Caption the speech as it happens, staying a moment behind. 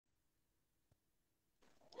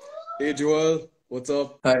Hey Joel, what's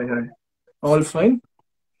up? Hi, hi. All fine?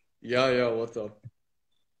 Yeah, what's up?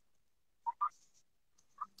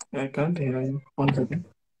 I can't hear you. 1 second.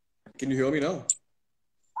 Can you hear me now?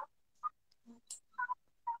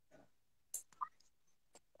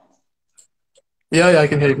 Yeah, I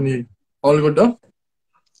can hear you. All good, though?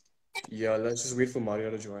 Yeah, let's just wait for Maria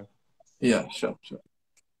to join. Yeah, sure.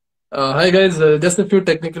 Hi, guys. Just a few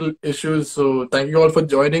technical issues. So, thank you all for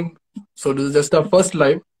joining. So, this is just our first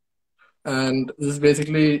live. And this is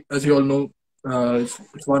basically, as you all know,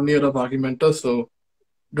 it's 1 year of Argumentor. So,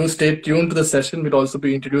 do stay tuned to the session. We'll also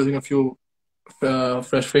be introducing a few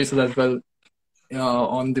fresh faces as well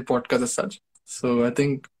on the podcast as such. So, I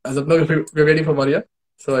think, as of now, we're waiting for Maria.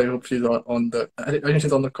 So, I hope she's I think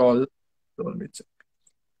she's on the call. So, let me check.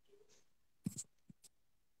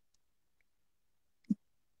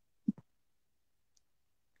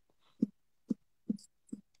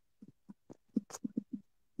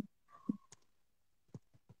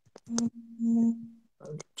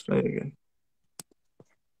 Try again.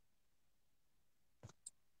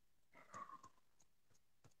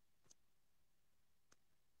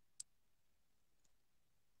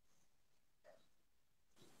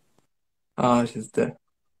 Ah, she's there.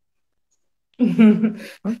 Huh?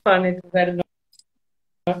 Fun. I don't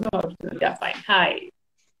know. Yeah, fine. Hi.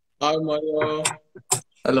 Hi Maria.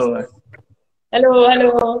 Hello.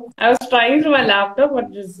 Hello. I was trying through my laptop,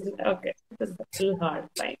 but just okay. It was a little hard.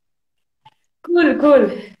 Fine.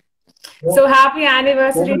 Cool. So happy Hope the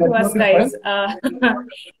anniversary to us, network is fine. guys.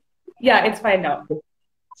 Yeah, it's fine now. Oh,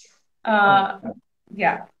 Uh,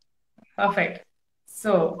 yeah, perfect.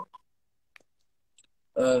 So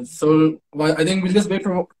I think we'll just wait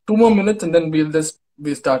for 2 more minutes and then we'll just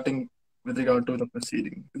be starting with regard to the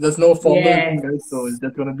proceeding. There's no formal thing, yes. guys, so it's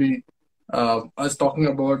just going to be us talking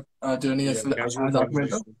about our journey Yeah, casual as Argumenter.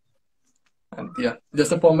 conversation. And yeah,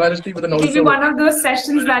 just a formality, but then It will be also, one of those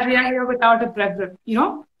sessions that we are here without a prep,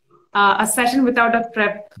 a session without a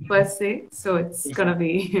prep per se. So it's gonna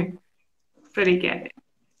be pretty candid.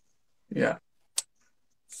 yeah.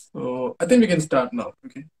 So I think we can start now.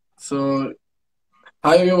 Okay. So,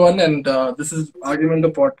 hi everyone, and this is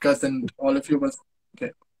Argumenter podcast, and all of you must,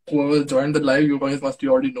 okay, whoever joined the live, you guys must be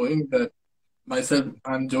already knowing that myself,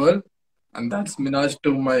 I'm Joel, and that's Minaj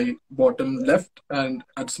to my bottom left, and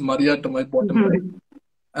that's Maria to my bottom right.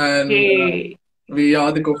 And Yay. we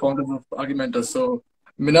are the co-founders of Argumenta. So,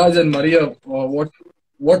 Minaj and Maria,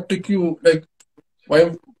 what took you like?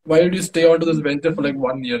 Why why did you stay on to this venture for like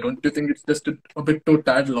 1 year? Don't you think it's just a bit too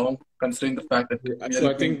tad long, considering the fact that Yeah, we are so I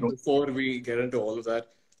looking think to before we get into all of that,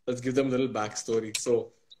 let's give them a little backstory.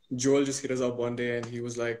 So Joel just hit us up one day and he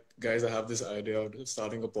was like, guys, I have this idea of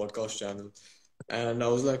starting a podcast channel. And I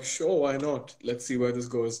was like, sure, why not? Let's see where this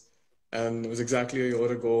goes. And it was exactly a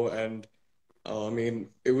year ago. And I mean,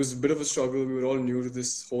 it was a bit of a struggle. We were all new to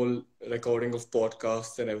this whole recording of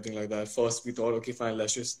podcasts and everything like that. First, we thought, okay, fine,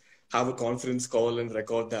 let's just have a conference call and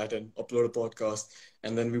record that and upload a podcast.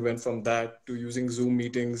 And then we went from that to using Zoom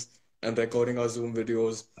meetings and recording our Zoom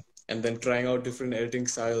videos, and then trying out different editing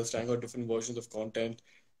styles, trying out different versions of content.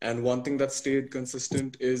 And one thing that stayed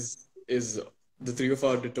consistent is the three of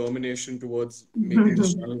our determination towards making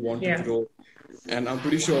this channel want to Yeah. grow. And I'm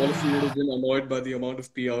pretty sure all of you would have been annoyed by the amount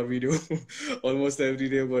of PR video almost every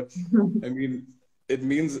day. But I mean, it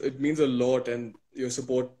means a lot, and your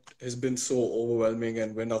support has been so overwhelming,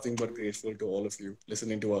 and we're nothing but grateful to all of you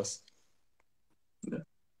listening to us.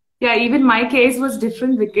 Yeah, even my case was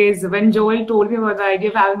different because when Joel told me about the idea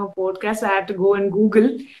of having a podcast, I had to go and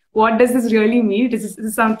Google what does this really mean? Is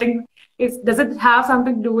this something? Does it have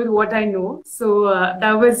something to do with what I know? So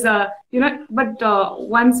that was, But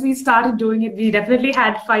once we started doing it, we definitely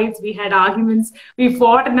had fights, we had arguments, we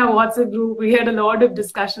fought in our WhatsApp group, we had a lot of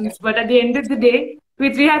discussions. But at the end of the day,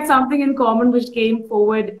 we three had something in common which came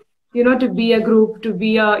forward, to be a group, to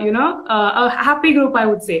be a happy group, I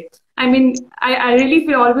would say. I mean, I really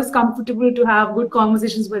feel always comfortable to have good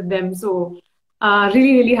conversations with them. So,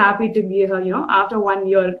 really happy to be here, after 1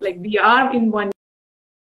 year. Like, we are in 1 year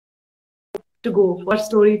to go for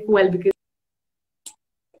story well, because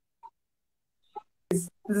this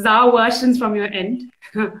is our versions from your end.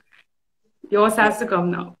 Yours has to come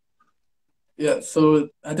now. Yeah, so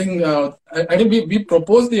I think I think we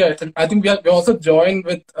proposed I think we also joined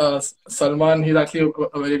with Salman. He's actually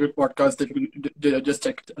a very good podcast. If you just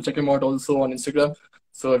check him out also on Instagram.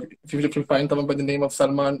 So if you find someone by the name of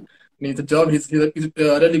Salman needs a job, he's a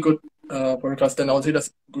really good podcast, and also he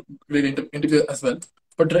does great interview as well.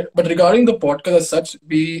 But regarding the podcast as such,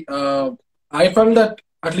 I felt that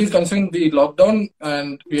at least considering the lockdown,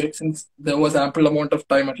 and since there was ample amount of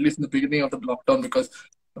time, at least in the beginning of the lockdown, because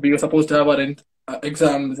we were supposed to have our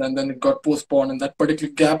exams, and then it got postponed. And that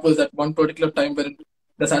particular gap was at one particular time when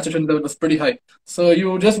the saturation level was pretty high. So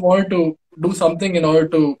you just wanted to do something in order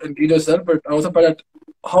to engage yourself. But I also felt that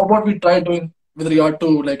how about we try doing with regard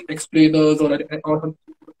to like explainers or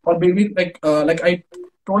maybe like I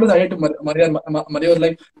told this idea to Maria. And Maria was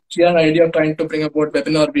like, she had an idea of trying to bring about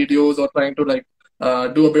webinar videos or trying to like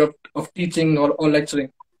do a bit of teaching or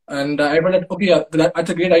lecturing. And I felt that okay, yeah, that's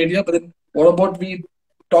a great idea. But then what about we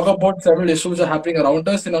talk about several issues that are happening around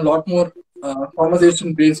us in a lot more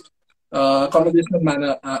conversation based, conversational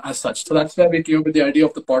manner as such. So that's where we came up with the idea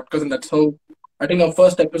of the podcast, and that's how I think our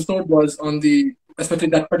first episode was on the, especially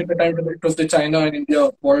that particular time, it was the China and India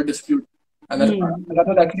border dispute, and that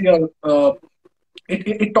was actually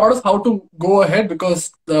it taught us how to go ahead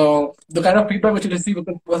because the kind of feedback which we received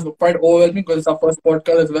was quite overwhelming because it's our first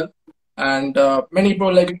podcast as well, and many people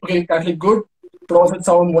were like, okay, it's actually good, but also it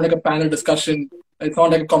sounds more like a panel discussion. It's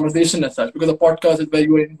not like a conversation as such because a podcast is where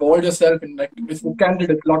you involve yourself in like it's more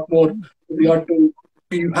candid. It's a lot more. You have to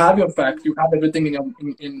you have your facts, you have everything in your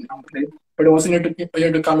in place, but also you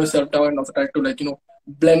need to calm yourself down and also try to like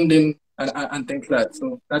blend in and things like that.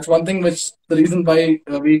 So that's one thing which the reason why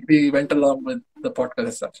we went along with the podcast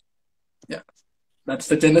as such. Yeah, that's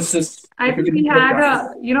the genesis. I think we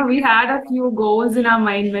had we had a few goals in our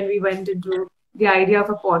mind when we went into the idea of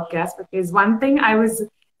a podcast. Because one thing I was,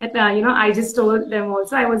 I just told them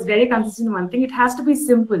also, I was very consistent in one thing. It has to be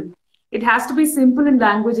simple. It has to be simple in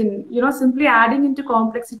language, and simply adding into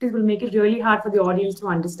complexities will make it really hard for the audience to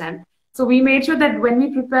understand. So we made sure that when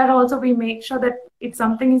we prepare, also we make sure that it's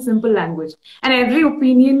something in simple language. And every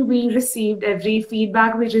opinion we received, every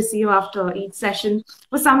feedback we received after each session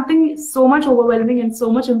was something so much overwhelming and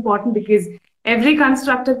so much important, because every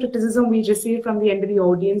constructive criticism we received from the end of the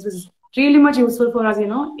audience was really much useful for us,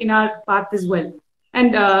 in our path as well.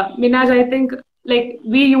 And Minhaaj, I think like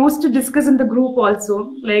we used to discuss in the group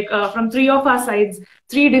also, like from three of our sides,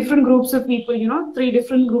 three different groups of people, three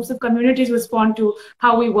different groups of communities respond to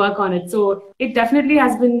how we work on it. So it definitely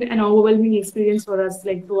has been an overwhelming experience for us,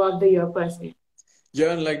 like throughout the year per se.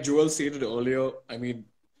 Yeah, and like Joel stated earlier, I mean,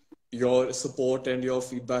 your support and your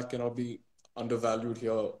feedback cannot be undervalued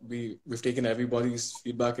here. We've taken everybody's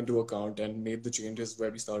feedback into account and made the changes where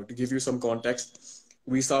we started. To give you some context,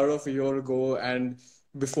 we started off a year ago, and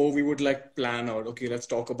before we would like plan out, okay, let's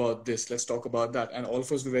talk about this, let's talk about that, and all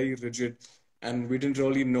of us were very rigid, and we didn't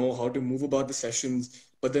really know how to move about the sessions.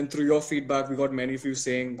 But then through your feedback, we got many of you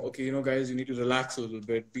saying, okay, guys, you need to relax a little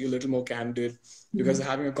bit, be a little more candid. You guys are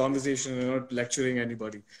having a conversation, you're not lecturing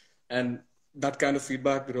anybody. And that kind of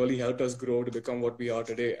feedback really helped us grow to become what we are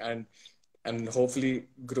today, and hopefully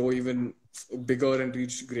grow even bigger and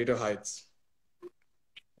reach greater heights.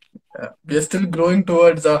 We are still growing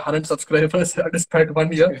towards 100 subscribers despite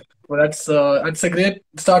 1 year. But that's a great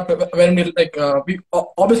start. When we we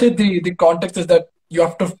obviously the context is that you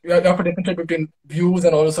have to differentiate between views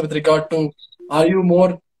and also with regard to, are you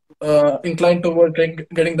more inclined towards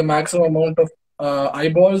getting the maximum amount of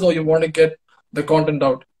eyeballs, or you want to get the content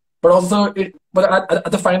out. But also,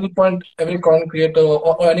 at the final point, every content creator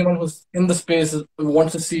or anyone who's in the space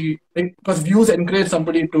wants to see, because views encourage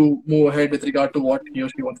somebody to move ahead with regard to what he or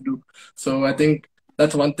she wants to do. So I think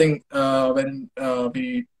that's one thing when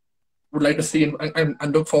we would like to see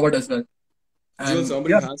and look forward as well. Joel,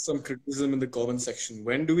 somebody has some criticism in the comment section.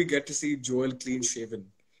 When do we get to see Joel clean shaven?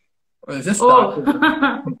 Well, just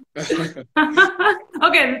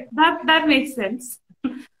okay, that makes sense.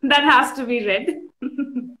 That has to be read.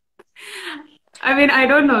 I mean, I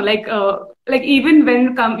don't know. Like even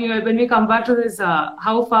when we come back to this,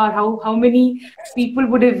 how many people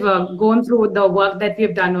would have gone through the work that we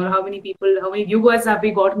have done, or how many viewers have we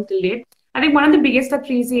gotten till date? I think one of the biggest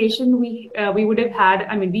appreciation we would have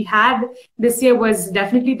had, we had this year, was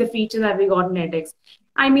definitely the feature that we got in edX.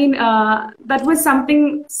 I mean, that was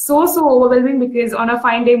something so overwhelming, because on a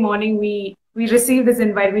fine day morning, we received this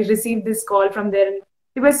invite, we received this call from there. And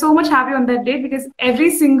we were so much happy on that day, because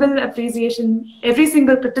every single appreciation, every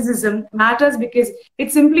single criticism matters, because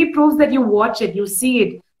it simply proves that you watch it, you see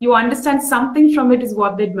it, you understand something from it is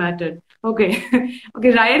what that mattered. Okay.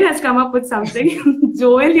 Okay, Ryan has come up with something.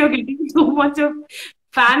 Joel, you're getting so much of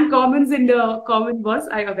fan comments in the comment box.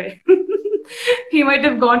 Okay. He might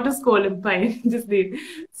have gone to school in fine. Just leave.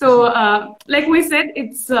 So, like we said,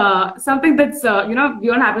 it's something that's,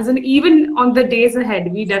 beyond happens. And even on the days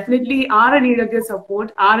ahead, we definitely are in need of your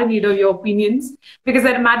support, are in need of your opinions, because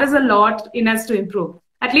that matters a lot in us to improve.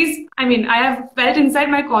 At least, I have felt inside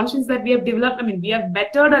my conscience that we have developed, we have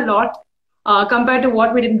bettered a lot compared to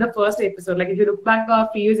what we did in the first episode. Like if you look back our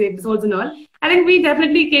previous episodes and all, I think we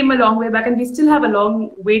definitely came a long way back, and we still have a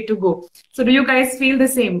long way to go. So do you guys feel the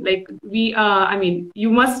same? Like I mean, you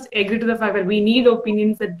must agree to the fact that we need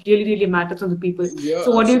opinions that really, really matter from the people. Yeah,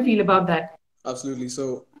 So what do you absolutely. feel about that? Absolutely.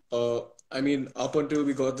 So, I mean, up until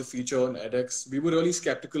we got the feature on edX, we were really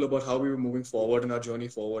skeptical about how we were moving forward in our journey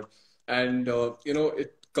forward. And,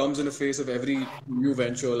 it comes in the face of every new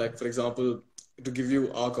venture. Like, for example, to give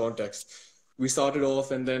you our context, we started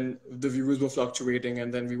off and then the views were fluctuating,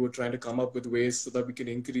 and then we were trying to come up with ways so that we can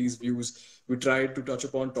increase views. We tried to touch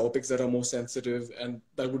upon topics that are more sensitive and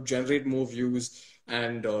that would generate more views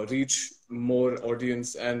and reach more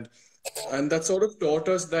audience. And that sort of taught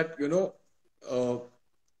us that uh,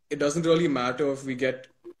 it doesn't really matter if we get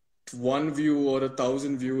one view or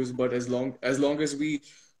 1,000 views, but as long as we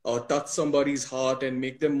touch somebody's heart and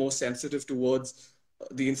make them more sensitive towards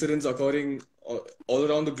the incidents occurring all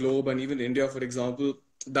around the globe and even India, for example,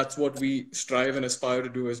 that's what we strive and aspire to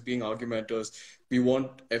do as being argumenters. We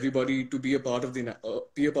want everybody to be a part of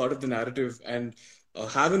the narrative and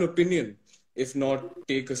have an opinion, if not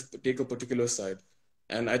take a particular side.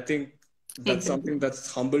 And I think that's Exactly. something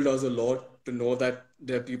that's humbled us a lot, to know that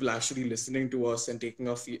there are people actually listening to us and taking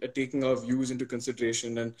our views into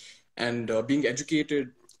consideration, and being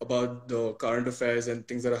educated about the current affairs and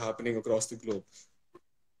things that are happening across the globe.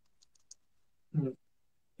 Mm.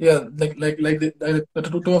 Yeah, like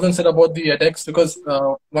the two of them said about the edX, because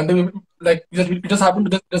one day we just happened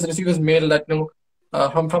to just receive this mail that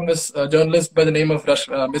from this journalist by the name of Miss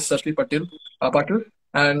Rashmi Patil,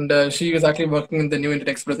 and she is actually working in the New Indian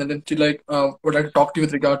Express, and then she would like to talk to you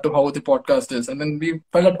with regard to how the podcast is, and then we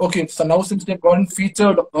felt that okay, so now since they've gotten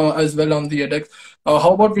featured as well on the edX,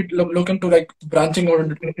 how about we look into like branching out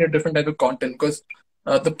into a different type of content, because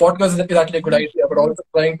the podcast is actually a good idea, but also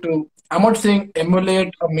trying to, I'm not saying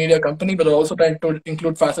emulate a media company, but also trying to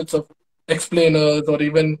include facets of explainers or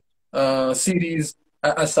even series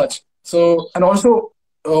as such. So, and also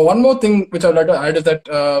one more thing which I'd like to add is that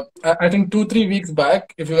I think 2-3 weeks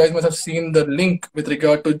back, if you guys must have seen the link with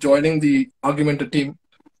regard to joining the Argumentor team,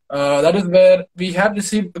 that is where we have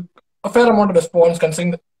received a fair amount of response,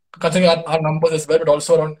 considering our numbers as well, but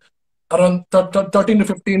also around 13 to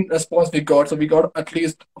 15 response we got. So we got at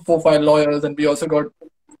least 4 5 lawyers, and we also got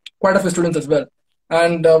quite a few students as well.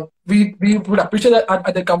 And we would appreciate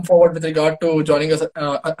that they come forward with regard to joining us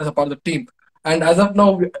as a part of the team. And as of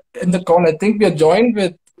now, in the call, I think we are joined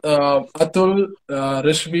with Athul,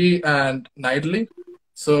 Rishvi, and Nydile.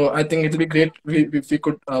 So I think it would be great if we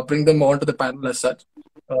could bring them on to the panel as such.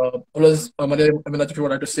 Always, Maria, if you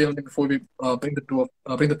would like to say something before we bring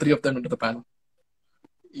the three of them into the panel.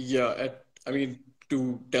 Yeah, I mean,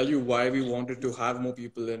 to tell you why we wanted to have more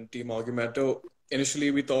people in Team Argumento,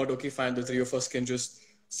 initially we thought, okay, fine, the three of us can just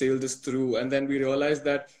sail this through. And then we realized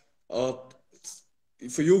that uh,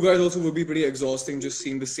 for you guys also would be pretty exhausting just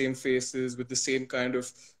seeing the same faces with the same kind of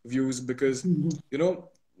views, because, you know,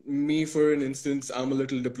 me, for an instance, I'm a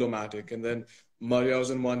little diplomatic. And then Maria's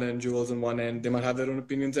on one end, Jules on one end. They might have their own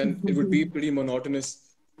opinions, and it would be pretty monotonous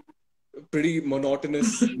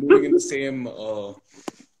moving in the same.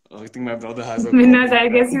 I think my brother has a copy Minhaj, of I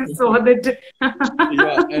that. guess you saw that.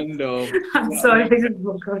 Yeah, and I'm sorry, I just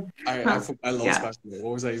broke out. I lost Yeah, track of it.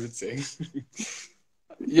 What was I even saying?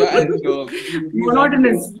 Yeah, and we wanted to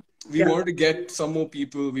monotonous. we Yeah. wanted to get some more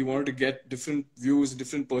people. We wanted to get different views,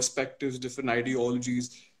 different perspectives, different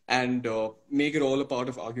ideologies, and make it all a part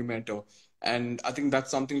of Argumento. And I think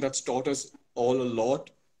that's something that's taught us all a lot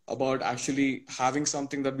about actually having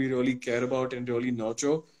something that we really care about and really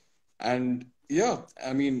nurture. And yeah,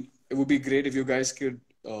 I mean, it would be great if you guys could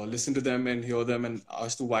listen to them and hear them and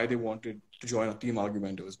as to why they wanted to join a Team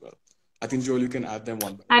Argumento as well. I think, Joel, you can add them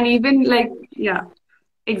one by one. And even like, yeah,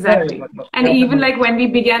 Yeah, exactly. And yeah, even like when we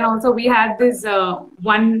began, also we had this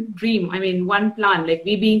one dream. I mean, one plan. Like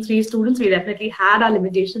we being three students, we definitely had our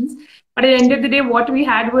limitations. But at the end of the day, what we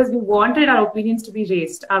had was we wanted our opinions to be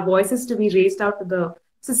raised, our voices to be raised out to the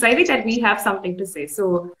society, that we have something to say.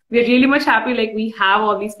 So we're really much happy. Like we have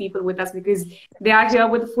all these people with us because they are here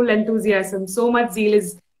with full enthusiasm. So much zeal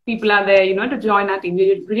is people are there, to join our team.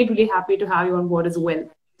 We're really, really happy to have you on board as well.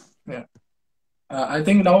 yeah. I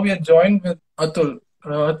think now we are joined with Athul.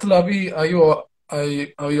 Athul,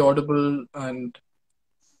 are you audible? And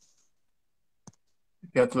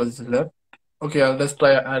yeah, Athul is left. Okay, let's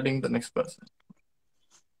try adding the next person.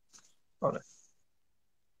 All right.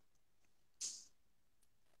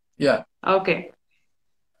 Yeah. Okay.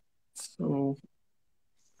 So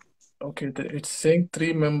okay, it's saying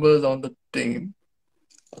 3 members on the team.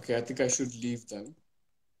 Okay, I think I should leave them.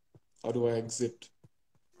 How do I exit?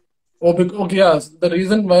 Oh, okay, yeah. The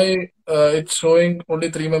reason why it's showing only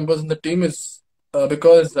three members in the team is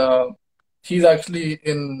because he's actually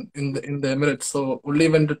in the Emirates. So only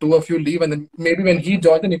when the two of you leave, and then maybe when he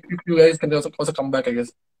joins, and if you guys can also come back, I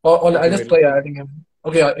guess. Or I'll Okay, just wait. try adding him.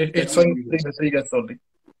 Okay, yeah, it's Let me showing do this. three guests only.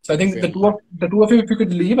 So I think Okay. the two of you, if you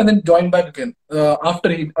could leave and then join back again after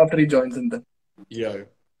he joins in, then Yeah.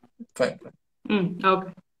 fine, fine.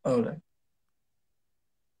 Okay. All right.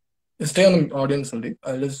 Stay on the audience only.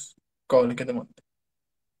 I'll just get them on.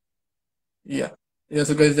 Yeah. Yeah,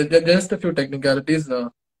 so guys, just a few technicalities.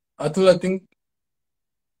 Atul, I think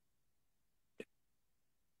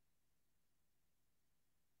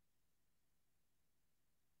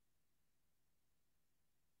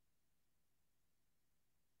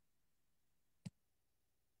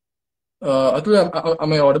Atul,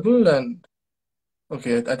 am I audible? And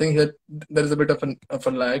okay, I think here there is a bit of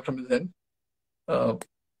a lag from his end. Uh,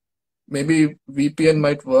 Maybe VPN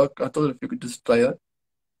might work. Atul, if you could just try that,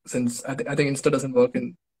 since I think Insta doesn't work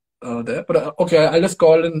in there. But okay, I'll just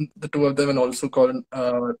call in the two of them and also call in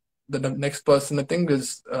the next person. I think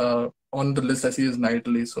is on the list. I see is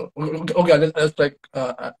Nydile. So okay, I'll just like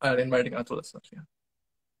I'll inviting Atul as such. Yeah.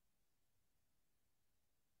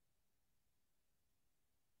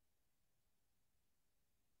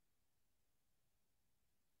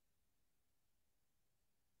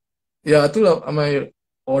 Yeah, Atul, am I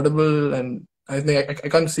audible? And I think I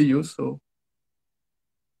can't see you. So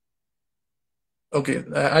okay,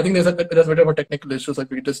 I think there's a bit of a technical issue. So if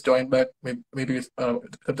we could just join back, maybe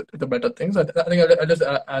the better things. I think I'll just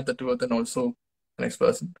add the two of them also the next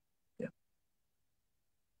person. Yeah,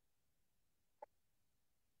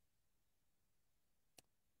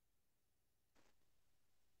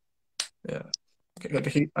 yeah. Okay, but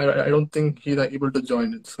I don't think he's able to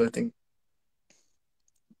join it. So I think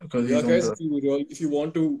because Yeah, he's on guys, the if you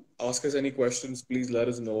want to ask us any questions, please let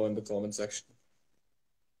us know in the comment section.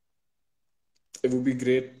 It would be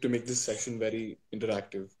great to make this section very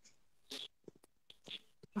interactive.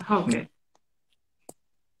 yeah. Okay.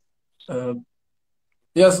 Uh,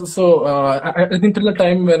 Yes, so I think till the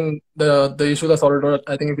time when the issues are sorted out,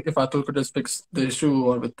 I think if Atul could just fix the issue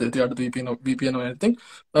or with the other VPN or anything,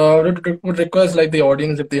 would request like the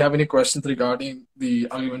audience if they have any questions regarding the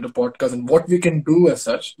Argumentor podcast and what we can do as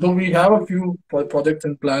such. Though we have a few projects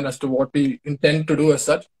in plan as to what we intend to do as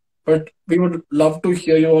such, but we would love to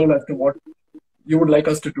hear you all as to what you would like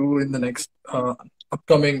us to do in the next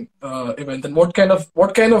upcoming event, and what kind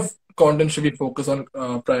of content should we focus on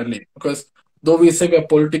priorly? Because though we say we are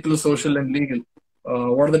political, social, and legal,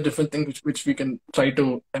 what are the different things which we can try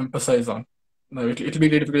to emphasize on? Now, it'll be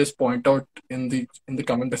great if you could just point out in the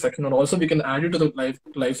comment section, and also we can add it to the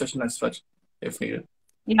live session as such if needed.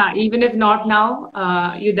 Yeah, even if not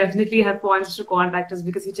now, you definitely have points to contact us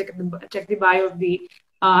because you check the bio of the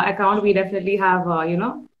account. We definitely have,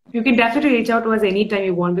 you can definitely reach out to us anytime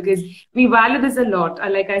you want because we value this a lot.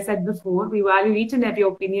 Like I said before, we value each and every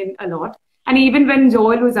opinion a lot. And even when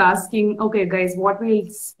Joel was asking, okay, guys, what will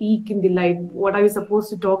speak in the live? What are we supposed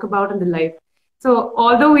to talk about in the live? So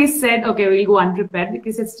although we said, okay, we'll go unprepared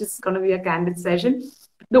because it's just going to be a candid session,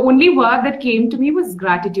 the only word that came to me was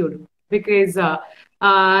gratitude because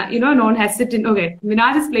non-hesitant. Okay,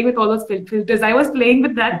 Minaj is playing with all those filters. I was playing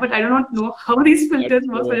with that, but I do not know how these filters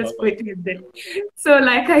work, but it's going to get there. So,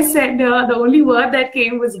 like I said, the only word that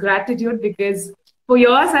came was gratitude because for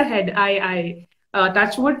years ahead, I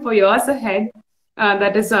touch wood for years ahead,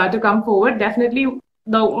 that is to come forward. Definitely,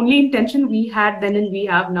 the only intention we had then and we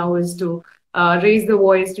have now is to raise the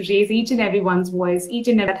voice, to raise each and everyone's voice, each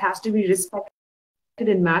and every that has to be respected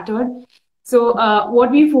and mattered. So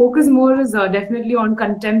what we focus more is definitely on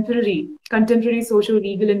contemporary social,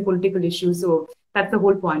 legal, and political issues. So that's the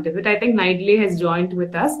whole point of it. I think Nydile has joined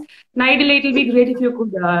with us. Nydile, it will be great if you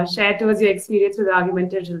could share to us your experience with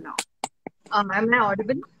Argumentor till now. Am I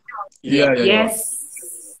audible? Yeah. Yeah, you are.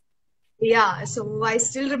 Yes. Yeah, so I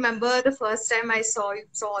still remember the first time I saw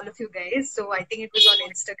all of you guys. So I think it was on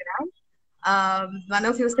Instagram. One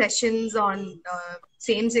of your sessions on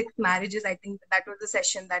same-sex marriages. I think that was the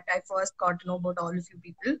session that I first got to know about all of you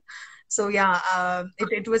people. So yeah,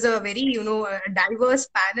 it was a very a diverse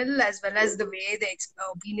panel as well as the way the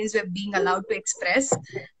opinions were being allowed to express,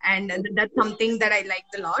 and that's something that I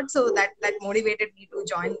liked a lot. So that motivated me to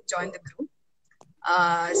join the group.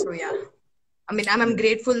 So yeah. I mean, I'm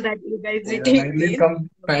grateful that you guys Yeah, did take me in.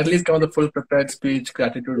 Nydale's come with a full prepared speech,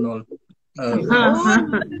 gratitude and all. Oh, not at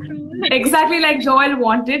all. Exactly like Joel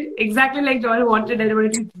wanted. Exactly like Joel wanted.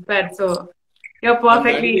 Everybody prepared. So you're And Natalie, if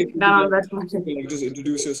perfectly you done could on that one. like just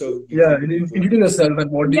introduce yourself Yeah, briefly before. introduce yourself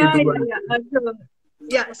and what do you Yeah, do? yeah, yeah.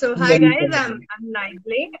 Yeah, so hi Very guys, fun. I'm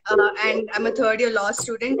Nydile, and I'm a third year law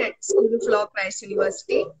student at School of Law, Christ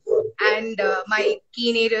University. And my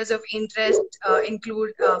keen areas of interest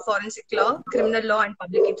include forensic law, criminal law, and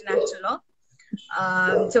public international law.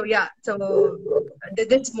 So yeah, so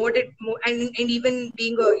this and even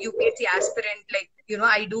being a UPSC aspirant, like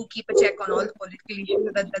I do keep a check on all the political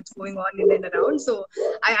issues that's going on in and around. So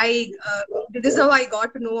this is how I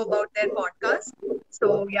got to know about their podcast.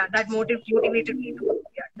 So yeah, that motivated me to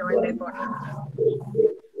join their podcast.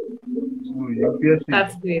 Oh, UPSC.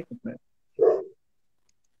 That's great.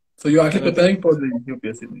 So you're actually And I preparing think for the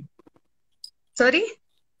UPSC thing. Sorry.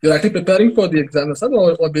 You're actually preparing for the exam yourself,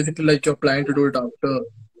 or basically like you're planning to do it after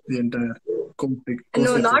the entire course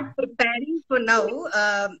No, exam? not preparing for now.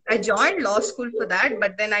 I joined law school for that,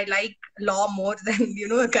 but then I like law more than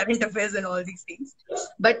current affairs and all these things.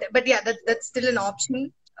 But yeah, that's still an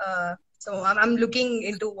option. So I'm looking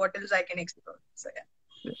into what else I can explore. So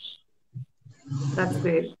yeah, That's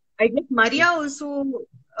great. I guess Maria also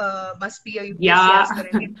must be a UPSC Yeah,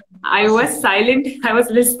 aspirant. I was silent. I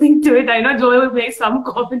was listening to it. I know Joy will make some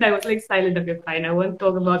comment. I was like silent. Okay, fine. I won't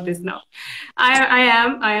talk about this now. I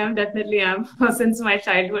am definitely am since my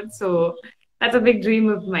childhood. So that's a big dream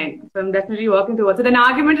of mine. So I'm definitely working towards it. An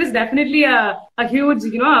argument is definitely a huge,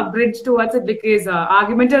 a bridge towards it because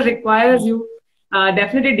Argumentor requires you,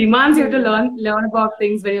 definitely demands you to learn about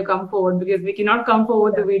things when you come forward because we cannot come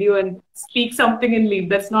forward the video and speak something and leave.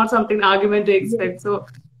 That's not something Argumentor expects. So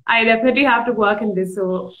I definitely have to work in this.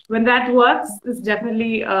 So when that works, it's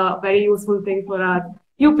definitely a very useful thing for our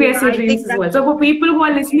UPSC I dreams think as well. So for people who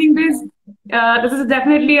are listening this is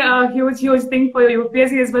definitely a huge, huge thing for your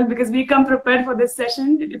UPSC as well because we come prepared for this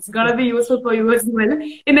session. It's gonna be useful for you as well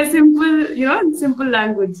in a simple, in simple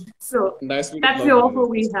language. So nice way to that's the plug me offer in.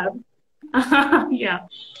 we have. Yeah.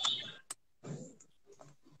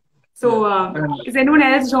 So And is anyone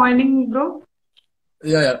else joining, bro?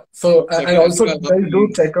 yeah. So So and I also think I'll have to guys do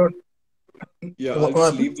leave. check out Yeah, I'll what just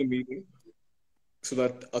happened. leave the meeting so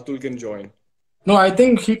that Atul can join. No, I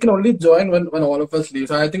think he can only join when all of us leave.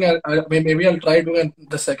 So I think maybe I'll try doing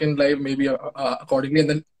the second live maybe accordingly, and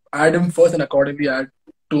then add him first, and accordingly add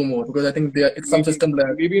two more because I think it's some Maybe system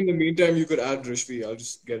there. maybe in the meantime you could add Rishvi. I'll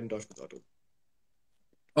just get in touch with Atul.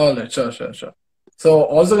 All right, sure. So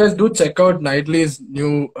also guys do check out Nydale's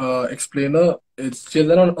new explainer. She's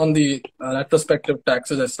done on the retrospective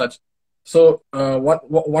taxes as such. So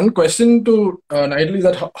one question to Nydale is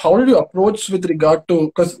that how did you approach with regard to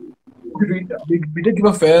because we did give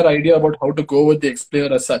a fair idea about how to go with the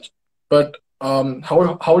explainer as such, but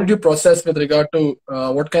how did you process with regard to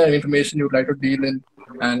what kind of information you'd like to deal in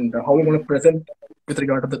and how you want to present with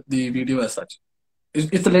regard to the video as such?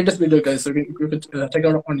 It's the latest video, guys. So you can check it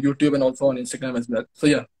out on YouTube and also on Instagram as well. So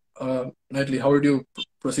yeah, Natalie, how did you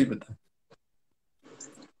proceed with that?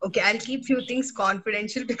 Okay, I'll keep few things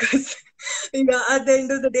confidential because at the end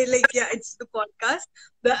of the day, it's the podcast.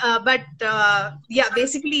 But yeah,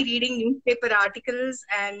 basically reading newspaper articles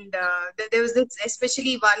and there was this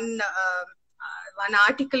especially one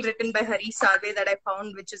article written by Hari Sarve that I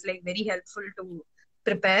found which is very helpful to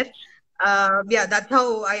prepare. Yeah, that's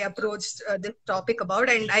how I approached this topic about.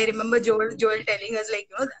 And I remember Joel telling us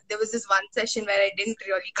there was this one session where I didn't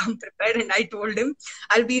really come prepared, and I told him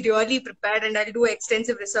I'll be really prepared and I'll do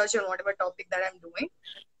extensive research on whatever topic that I'm doing.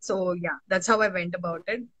 So yeah, that's how I went about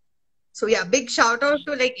it. So yeah, big shout out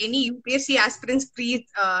to any UPSC aspirants, please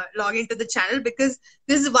log into the channel because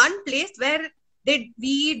this is one place where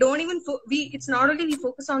we don't even it's not only we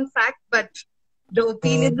focus on fact but the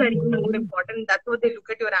opinions are even more important. That's what they look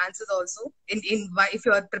at your answers also if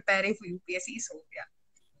you are preparing for UPSC. So yeah.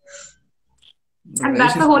 And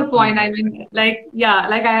that's the whole point. I mean, like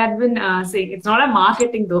I had been saying, it's not a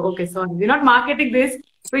marketing though. Okay, sorry, we're not marketing this.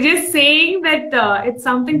 We're just saying that it's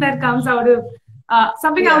something that comes out of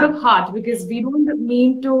something out of heart because we don't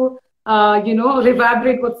mean to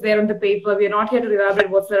reverberate what's there on the paper. We're not here to reverberate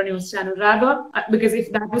what's there on news channel. Rather, because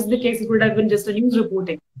if that was the case, it would have been just a news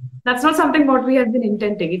reporting. That's not something what we have been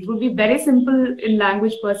intending. It would be very simple in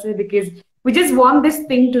language per se because we just want this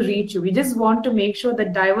thing to reach you. We just want to make sure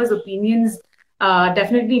that diverse opinions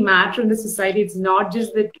definitely matter in the society. It's not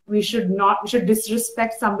just that we should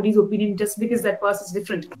disrespect somebody's opinion just because that person is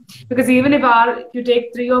different. Because even if you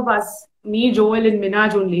take three of us, me, Joel, and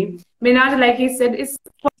Minhaaj only, Minhaaj, like he said, is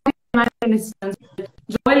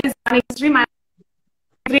Joel is an extreme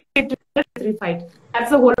fight.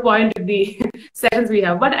 That's the whole point of the sessions we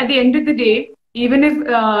have. But at the end of the day, even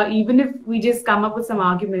if we just come up with some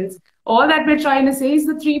arguments, all that we're trying to say is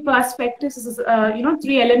the three perspectives,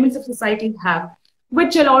 three elements of society have.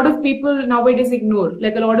 which a lot of people nowadays ignore.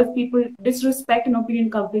 Like a lot of people disrespect an opinion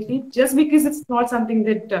completely just because it's not something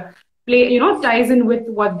that ties in with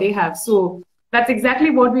what they have. So that's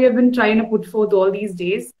exactly what we have been trying to put forth all these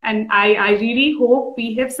days. And I really hope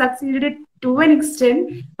we have succeeded it to an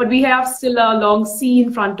extent, but we have still a long sea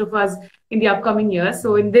in front of us in the upcoming years.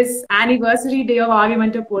 So in this anniversary day of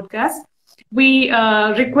Argumentor podcast, we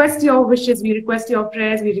request your wishes, we request your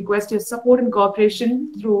prayers, we request your support and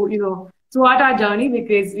cooperation throughout our journey,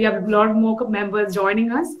 because we have a lot more members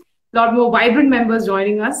joining us, a lot more vibrant members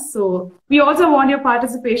joining us. So we also want your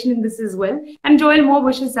participation in this as well. And Joel, more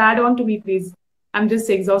wishes add on to me, please. I'm just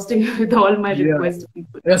exhausting with all my requests to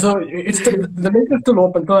people. Yeah, so it's the link is still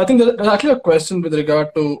open. So I think there's actually a question with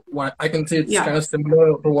regard to why I can say it's kind of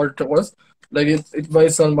similar to what it was. Like it's why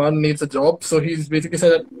Salman needs a job. So he's basically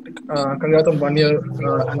said that congrats on 1 year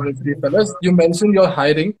anniversary, fellas. You mentioned you're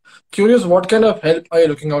hiring. Curious, what kind of help are you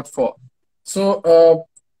looking out for? So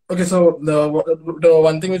okay, so the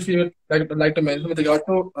one thing which we would like to mention with regard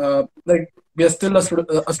to like we are still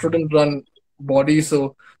a student run body.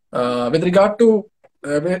 So with regard to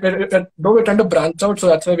though we're trying to branch out, so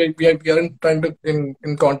that's why we are trying to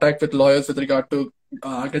in contact with lawyers with regard to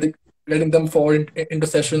getting them forward into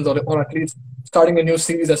sessions, or at least starting a new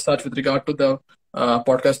series as such with regard to the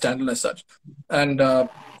podcast channel as such. And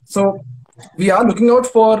so we are looking out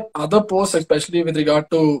for other posts, especially with regard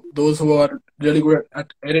to those who are really good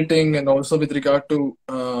at editing, and also with regard to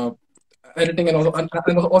editing, and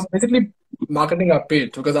also basically marketing our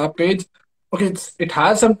page, because our page, okay, it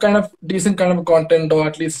has some kind of decent kind of content, or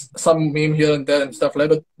at least some meme here and there and stuff like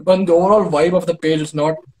that. But the overall vibe of the page is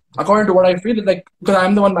not, according to what I feel, like, because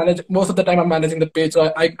I'm the one managing, most of the time I'm managing the page,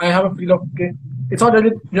 so I have a feel of, okay, it's not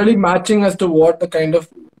really matching as to what the kind of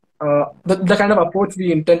the kind of approach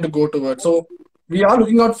we intend to go towards. So we are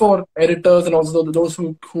looking out for editors and also those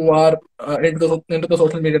who are into the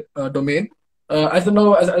social media domain. As you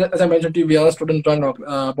know, as I mentioned to you, we are a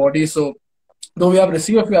student-run body, so though we have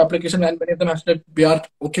received a few applications and many of them have said we are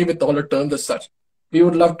okay with all the terms as such, we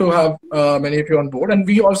would love to have many of you on board. And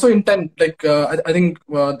we also intend, like I think,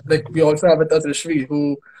 like we also have with us Rishjvi,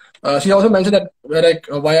 who she also mentioned that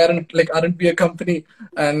why aren't we a company?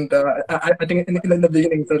 And I think in the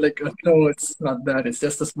beginning, so like no, it's not that. It's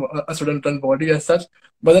just a student-run body as such.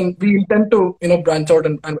 But then we intend to branch out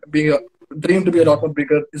and be a dream to be a lot more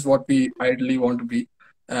bigger is what we ideally want to be.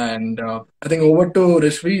 And I think over to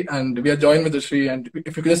Rishjvi, and we are joined with Rishjvi. And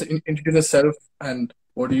if you could just introduce yourself and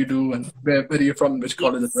what do you do and where are you from, which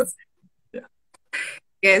college as well? Yeah.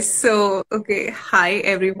 Yes. So, okay. Hi,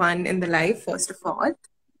 everyone in the live, first of all.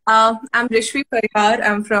 I'm Rishjvi Singh.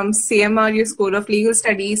 I'm from CMRU School of Legal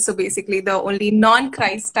Studies. So basically the only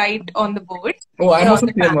non-Christite on the board. Oh, I'm also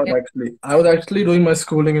CMR actually. I was actually doing my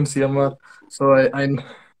schooling in CMR. So I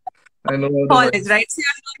know college, right? So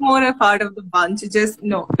you're not more a part of the bunch. Just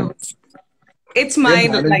no. It's my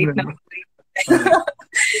light now.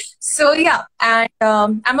 So yeah, and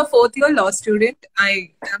I'm a fourth-year law student. I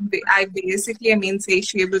basically am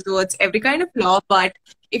insatiable towards every kind of law. But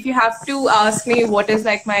if you have to ask me what is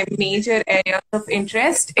like my major areas of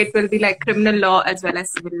interest, it will be like criminal law as well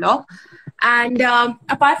as civil law. And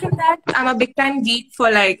apart from that, I'm a big-time geek for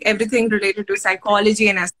like everything related to psychology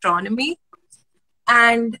and astronomy.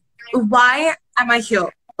 And why am I here?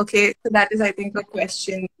 Okay, so that is, I think, a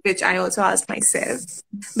question which I also ask myself.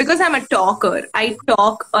 Because I'm a talker, I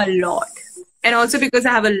talk a lot. And also because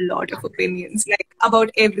I have a lot of opinions, like about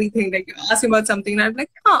everything. Like you ask me about something and I'm like,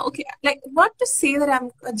 okay. Like not to say that I'm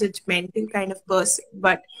a judgmental kind of person,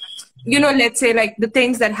 but let's say like the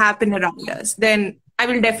things that happen around us, then I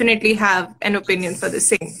will definitely have an opinion for the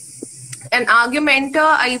same. An argumenter,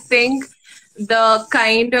 I think the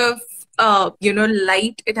kind of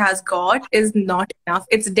light it has got is not enough.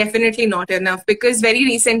 It's definitely not enough, because very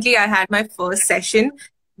recently I had my first session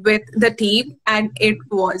with the team and it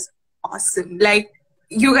was awesome. Like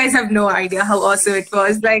you guys have no idea how awesome it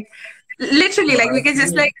was. Like literally, like we could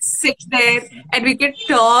just like sit there and we could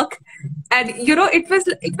talk, and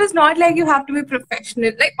it was not like you have to be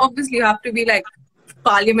professional. Like obviously you have to be like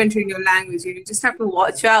parliamentary in your language. You just have to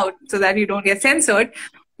watch out so that you don't get censored.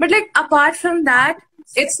 But like apart from that,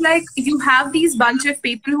 it's like you have these bunch of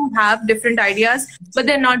people who have different ideas, but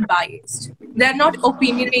they're not biased. They're not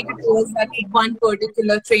opinionated towards that one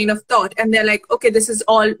particular train of thought. And they're like, okay, this is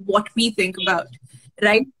all what we think about,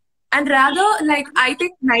 right? And rather, like, I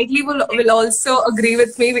think Nightly will also agree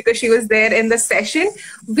with me because she was there in the session.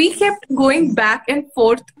 We kept going back and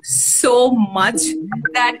forth so much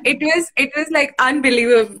that it was like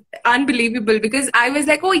unbelievable because I was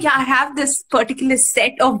like, oh yeah, I have this particular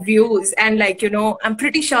set of views and like, I'm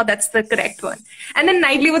pretty sure that's the correct one. And then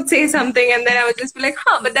Nightly would say something and then I would just be like,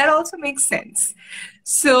 huh, but that also makes sense.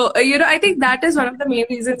 So, I think that is one of the main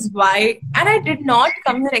reasons why, and I did not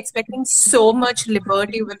come here expecting so much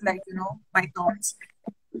liberty with, like, my thoughts.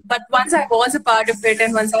 But once I was a part of it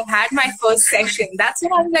and once I had my first session, that's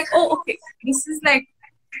when I was like, oh, okay, this is like,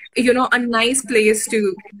 a nice place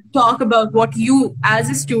to talk about what you as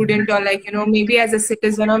a student or like, maybe as a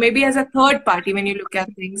citizen or maybe as a third party when you look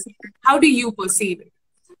at things, how do you perceive it?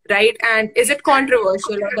 Right? And is it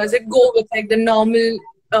controversial or does it go with like the normal,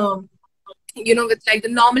 with like the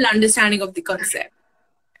normal understanding of the concept?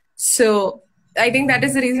 So I think that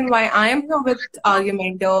is the reason why I am here with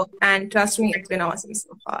Argumentor, and trust me, it's been awesome so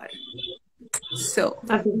far. So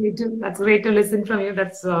that's great to listen from you.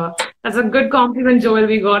 That's a good compliment, Joel,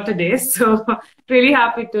 we got today. So really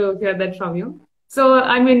happy to hear that from you. So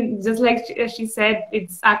I mean, just like she said,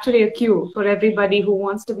 it's actually a cue for everybody who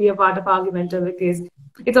wants to be a part of Argumentor because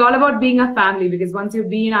it's all about being a family. Because once you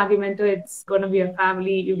be in Argumentor, it's going to be a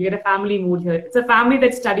family. You get a family mood here. It's a family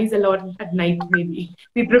that studies a lot at night. Maybe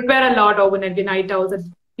we prepare a lot overnight, the night owls,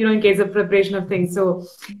 in case of preparation of things. So,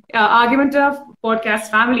 Argumentor podcast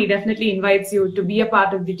family definitely invites you to be a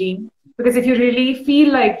part of the team. Because if you really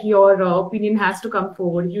feel like your opinion has to come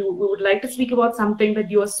forward, you would like to speak about something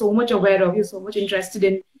that you are so much aware of, you're so much interested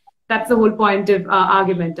in. That's the whole point of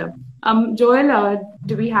Argumentor. Joel,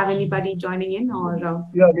 do we have anybody joining in or?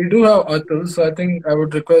 Yeah, we do have Athul, so I think I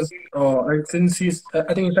would request, since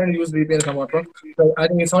I think he's trying to use VPN if I'm not wrong. So I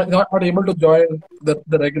think he's not able to join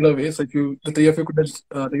the regular way. So if the three of you could just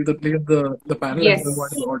leave the panel Yes. and join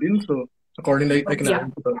the audience, so accordingly I can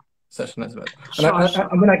add to the session as well. Sure,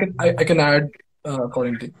 and then I can add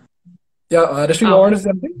accordingly. Yeah, Rishjvi, you want to say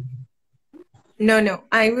something? No.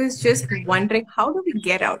 I was just wondering, how do we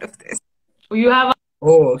get out of this? You have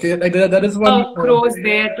Oh, okay. Like that is one. Cross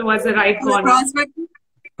there towards the right corner. Cross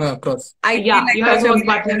button? Cross. Yeah, you have a cross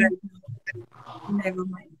button. Never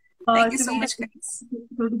mind. Thank you so much, guys.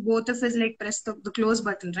 So both of us like press the close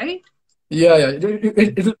button, right? Yeah.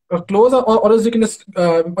 It close or else you can just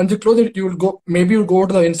once you close it, you'll go. Maybe you'll go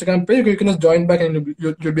to the Instagram page. You can just join back and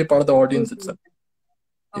you'll be part of the audience itself.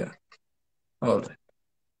 Okay. Yeah. All right.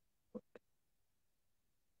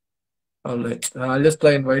 I'll just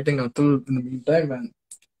try inviting Athul in the meantime. And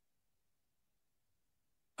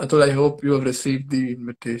Athul, I hope you have received the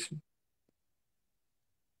invitation.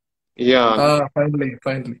 Yeah.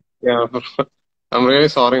 Finally. Yeah. I'm really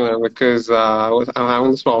sorry, man, because I'm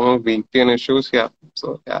having this problem with VPN issues. Yeah.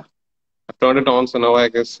 So yeah, I've turned it on. So now I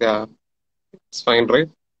guess it's fine, right?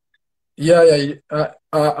 Yeah.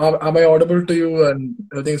 Am I audible to you and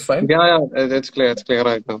everything's fine? Yeah. It's clear. It's clear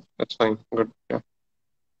right now. That's fine. Good. Yeah.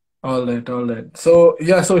 All right. So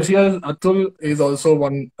here Athul is also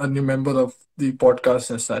a new member of the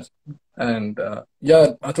podcast as such. And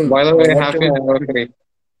Athul. By the way, happy anniversary.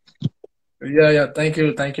 Yeah. Thank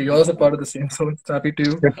you. You're also part of the same, so it's happy to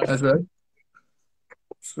you as well.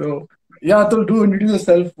 So Athul, do introduce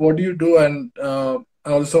yourself. What do you do, and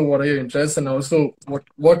also what are your interests, and also what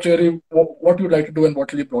you would like to do, and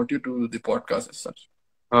what really brought you to the podcast as such.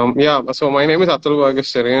 So my name is Athul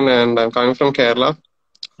Vergis, Cherian, and I'm coming from Kerala.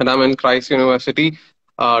 And I'm in Christ University,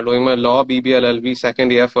 doing my law, BBA, LLB,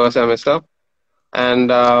 second year, first semester.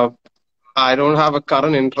 And I don't have a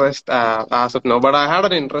current interest as of now, but I had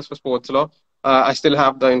an interest for sports law. I still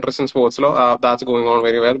have the interest in sports law. That's going on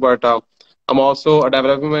very well. But I'm also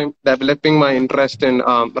developing my interest in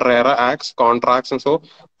RERA acts, contracts, and so.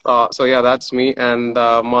 So yeah, that's me. And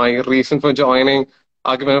my reason for joining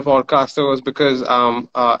Argumentor podcaster was because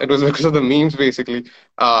it was because of the memes basically.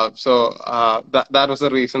 So that was the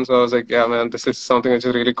reason. So I was like, yeah, man, this is something which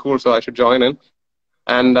is really cool. So I should join in.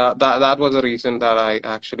 And that was the reason that I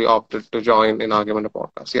actually opted to join in Argumentor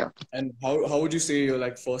podcast. Yeah. And how would you say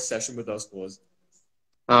your first session with us was?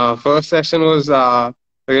 First session was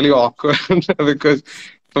really awkward because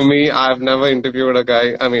for me, I've never interviewed a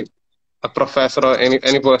guy. I mean, a professor or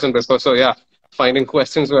any person before. So yeah, finding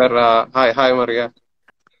questions were hi Maria.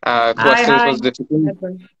 Questions was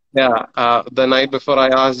difficult. Yeah, the night before I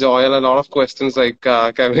asked Joel a lot of questions like,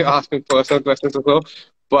 can we ask me personal questions or so?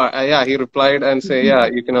 But yeah, he replied and say, yeah,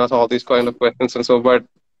 you can ask all these kind of questions and so. But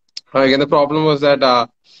again, the problem was that,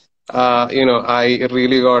 I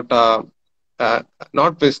really got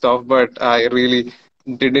not pissed off, but I really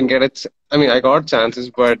didn't get it. I mean, I got chances,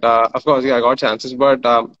 but of course, yeah, I got chances, but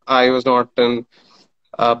I was not in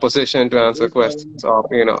position to answer questions or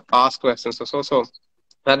ask questions. So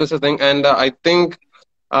that is the thing, and I think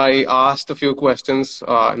I asked a few questions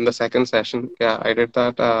in the second session. Yeah, I did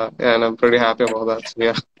that, and I'm pretty happy about that. So,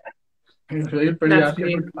 yeah. You're pretty That's happy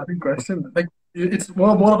great. about asking questions. Like it's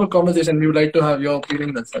more of a conversation. We would like to have your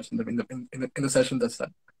opinion as such in the session that's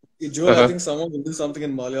that. Joel, I Uh-huh. think someone will do something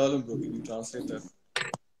in Malayalam, bro. Can you translate that?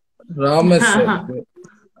 Ramas said, Even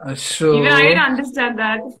I Asho, didn't understand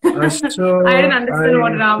that. I didn't Asho, understand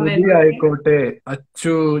what I Ram meant. Sudi Aikote,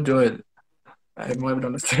 Achu Joel. I might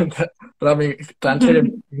understand that. Ram, translate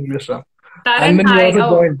in English, Ram. And Taran, then we hi. also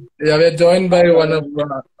Oh, joined. Yeah, we are joined by one of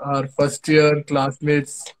our first year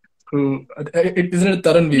classmates who, isn't it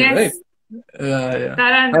Taranveer, right? yes. Yeah.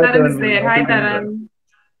 Taran, Hi, Taran is Taranveer. there. Happy Hi, to be there. Taran.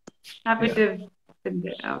 Happy Yeah. to have been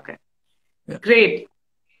there. Okay. Yeah. Great.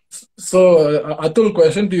 So, Atul,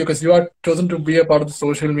 question to you, because you are chosen to be a part of the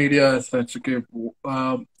social media as such. Okay,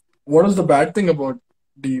 what is the bad thing about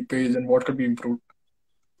the page, and what could be improved?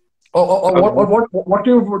 Or what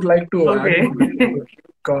you would like to add Okay.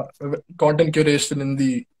 to content curation in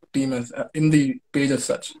the team as in the page as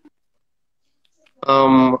such?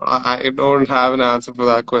 I don't have an answer for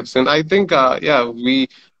that question. I think, yeah, we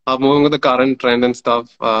are moving with the current trend and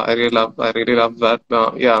stuff. I really love that.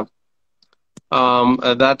 Yeah,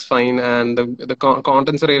 that's fine, and the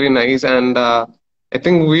contents are really nice, and I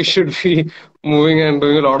think we should be moving and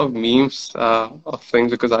doing a lot of memes of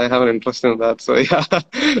things because I have an interest in that. So yeah,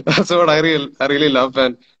 that's what I really love,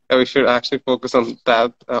 and we should actually focus on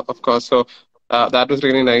that, of course. So that was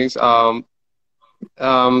really nice. So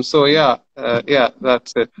yeah,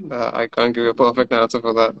 that's it. I can't give you a perfect answer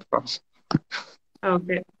for that, of course.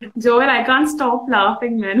 Okay. Joel, I can't stop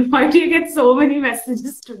laughing, man. Why do you get so many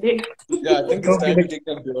messages today? Yeah, I think it's time to take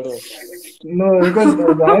that beard off. No, because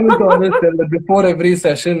Ryan used to always tell that before every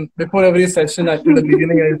session in the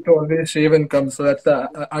beginning, I used to always shave and come. So that's the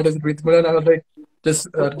artist principle, and I was like, just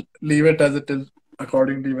leave it as it is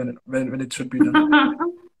accordingly when it should be done.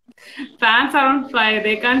 Fans are on fire.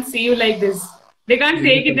 They can't see you like this. They can't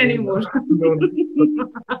take it anymore.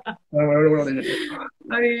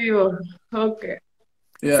 Ayyo. Okay.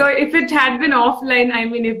 Yeah. So if it had been offline, I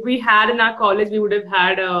mean, if we had in our college, we would have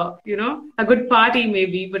had a good party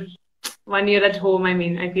maybe. But 1 year at home, I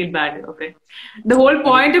mean, I feel bad. Okay. The whole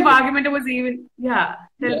point of Argumentor was even, yeah.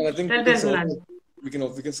 Yeah, I think Tell we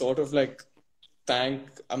can sort of like thank.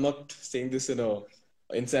 I'm not saying this in a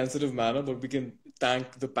insensitive manner, but we can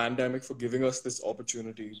thank the pandemic for giving us this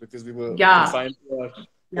opportunity because we were Yeah. confined to our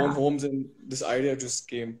Yeah. own homes, and this idea just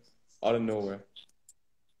came out of nowhere.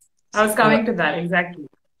 I was coming to that, exactly.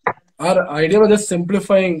 Our idea was just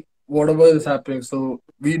simplifying whatever is happening. So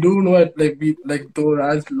we do know it, though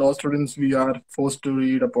as law students we are forced to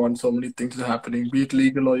read upon so many things that are happening, be it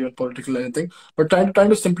legal or even political or anything. But trying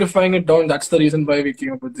to simplifying it down. That's the reason why we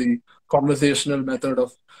came up with the conversational method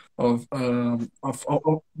of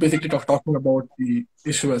basically talking about the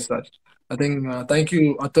issue as such. I think thank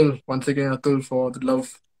you Atul once again, Atul, for the love.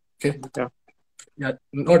 Okay. Yeah. Yeah,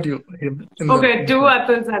 not you. Him. Okay, two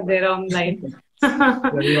Athuls are there online.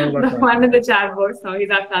 The one in the chat box. No, he's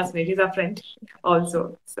our classmate. He's our friend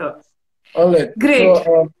also. So, all right. Great.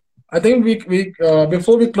 So I think we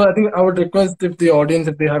before we close, I think I would request if the audience,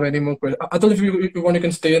 if they have any more questions. I thought if you want, you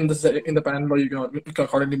can stay in the panel, or you can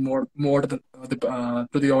accordingly more to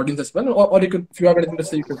the audience as well, or you could, if you have anything to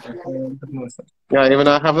say, you could. Yeah, even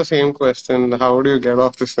I have the same question. How do you get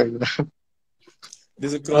off this thing?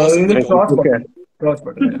 There's a cross. Button. Cross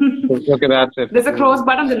button. Yeah. Okay, that's it. There's a cross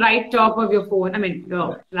button on the right top of your phone. I mean,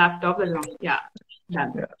 your laptop. Yeah,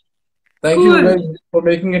 done. Yeah. Thank you guys for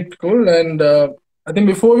making it cool. And I think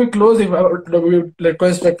before we close, if we would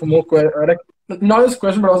request for more not just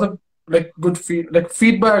question, but also good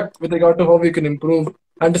feedback with regard to how we can improve.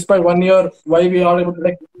 And despite 1 year, why we are able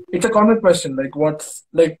to it's a common question.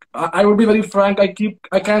 I would be very frank.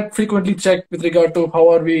 I can't frequently check with regard to how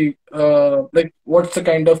are we what's the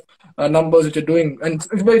kind of numbers that you're doing, and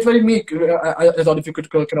it's very meek. I thought if you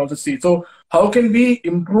can also see. So how can we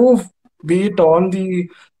improve, be it on the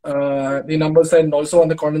numbers side and also on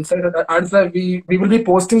the content side? We will be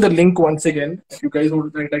posting the link once again. If you guys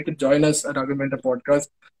would like to join us at Argumentor podcast.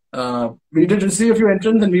 We did receive a few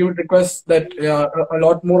entrants, and we would request that a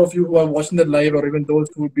lot more of you who are watching the live, or even those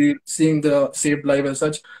who would be seeing the saved live as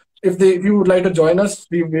such, if you would like to join us,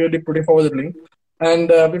 we will be putting forward the link. And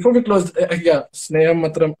before we close, Sneha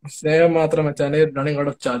Matram running out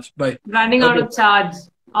of charge. Bye. Running out of charge.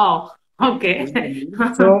 Oh, okay.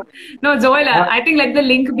 So no, Joel, I think let the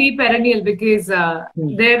link be perennial, because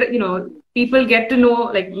there, people get to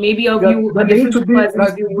know, maybe a view, a different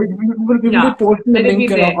person's view. We will be posting the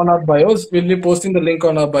link on our bios. We'll be posting the link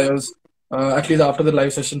on our bios at least after the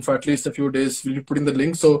live session for at least a few days. We'll be putting the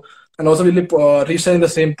link. So, and also we'll be resharing the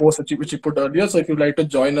same post which you put earlier. So if you'd like to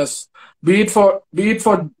join us, be it for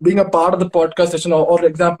being a part of the podcast session, or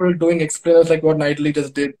example doing explainers like what Nydile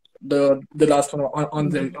just did, the last one on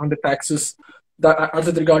the taxes, that as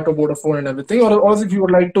with regard to Vodafone and everything, or also if you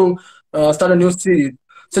would like to start a new series.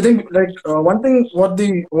 So I think like one thing what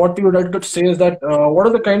you would like to say is that what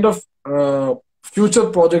are the kind of future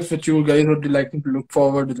projects which you guys would be liking to look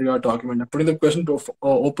forward with regard to Argument? I'm putting the question to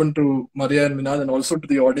open to Maria and Minaj and also to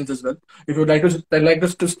the audience as well. If you'd like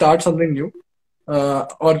us to start something new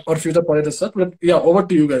or future projects as such. But yeah, over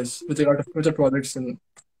to you guys with regard to future projects in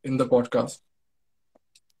the podcast.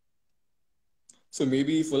 So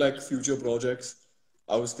maybe for like future projects,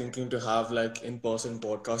 I was thinking to have like in-person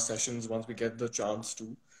podcast sessions once we get the chance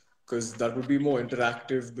to, because that would be more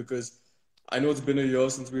interactive. Because I know it's been a year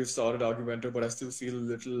since we've started Argumentor, but I still feel a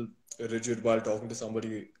little rigid while talking to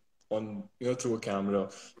somebody on through a camera,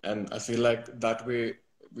 and I feel like that way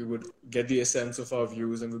we would get the essence of our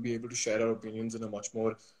views and we'll be able to share our opinions in a much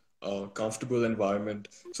more comfortable environment.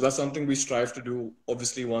 So that's something we strive to do.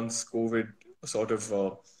 Obviously, once COVID sort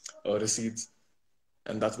of recedes.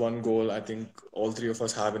 And that's one goal I think all three of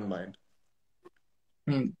us have in mind.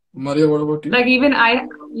 Maria, what about you? Like even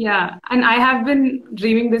and I have been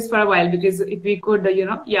dreaming this for a while, because if we could,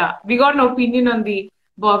 we got an opinion on the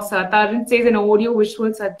box. Tarun says an audio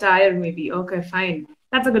visual satire, maybe. Okay, fine.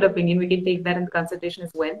 That's a good opinion. We can take that into consideration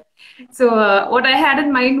as well. So what I had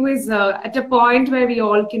in mind was at a point where we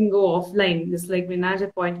all can go offline, just like Minaj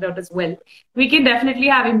had pointed out as well. We can definitely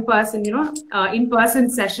have in-person, in-person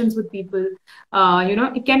sessions with people.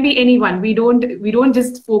 It can be anyone. We don't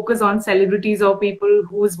just focus on celebrities or people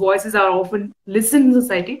whose voices are often listened in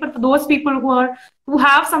society, but for those people who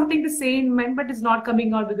have something to say in mind but is not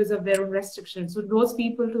coming out because of their own restrictions. So those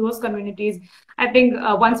people, to those communities, I think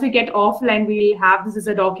once we get offline, we'll have this as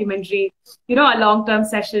a documentary, a long-term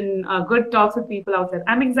session, good talks with people out there.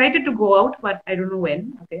 I'm excited to go out, but I don't know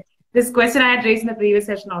when. Okay. This question I had raised in the previous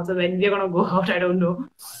session also, when we're going to go out, I don't know.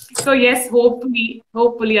 So yes,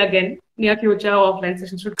 hopefully again, near future, offline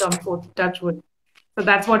sessions should come forth, touch wood. So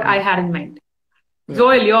that's what I had in mind. Yeah.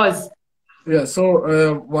 Joel, yours. Yeah,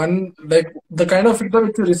 so one, like the kind of feedback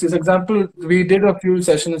which we receive, example, we did a few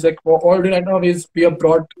sessions, like all we do right now is we have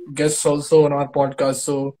brought guests also on our podcast.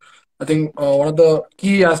 So I think one of the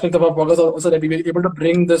key aspects of our podcast also that we were able to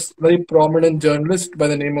bring this very prominent journalist by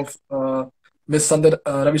the name of Miss Sandhya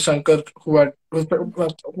Ravi Shankar, who's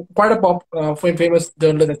quite a famous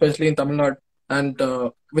journalist, especially in Tamil Nadu. And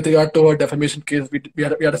with regard to her defamation case, we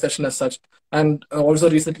had a session as such. And also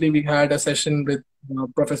recently we had a session with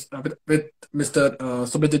with Mr.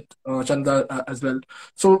 Subhajit Chanda as well.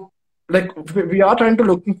 So like we are trying to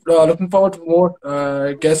looking forward to more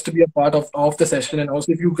guests to be a part of the session. And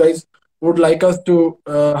also if you guys would like us to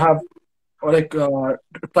have or like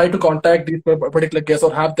try to contact these particular guests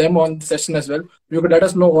or have them on the session as well, you could let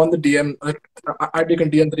us know on the DM. Like you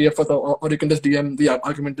can DM 3FS or you can just DM the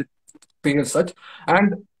Argument page as such.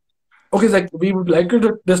 And okay, like we would like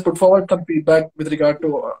to just put forward some feedback with regard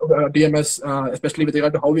to DMS, especially with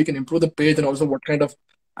regard to how we can improve the page and also what kind of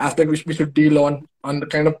aspect we should deal on the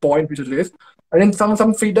kind of point we should raise. And then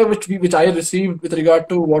some feedback which I received with regard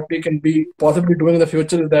to what we can be possibly doing in the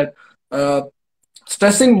future is that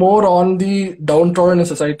stressing more on the downtrodden in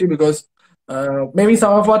society, because maybe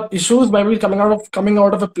some of our issues might be coming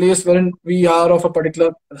out of a place wherein we are of a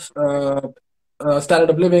particular standard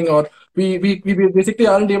of living, or we basically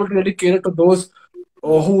aren't able to really cater to those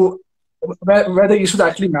where the issues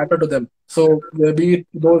actually matter to them. So be it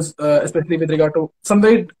those, especially with regard to some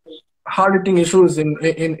very hard-hitting issues in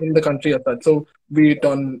the country as such. So be it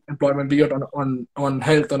on employment, be it on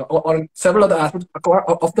health, on several other aspects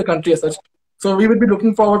of the country as such. So we would be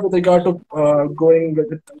looking forward with regard to going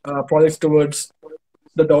with projects towards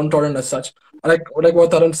the downtrodden as such. Like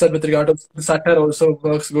what Tarun said with regard to the satire also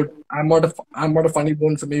works good. I'm not a funny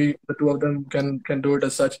bone, so maybe the two of them can do it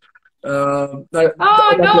as such. No,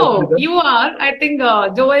 you are. I think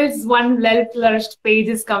Joel's one well-flourished page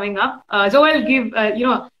is coming up. Joel, give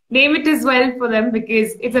name it as well for them,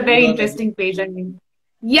 because it's a very interesting page. I mean,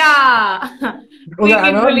 yeah, we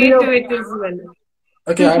can relate to it as well.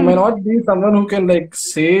 Okay, I might not be someone who can like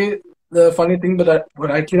say the funny thing, but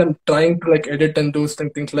actually I'm trying to like edit and do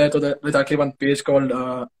things like that. So there's actually one page called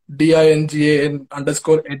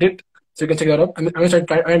DINGAN_edit. So you can check it out. I'm just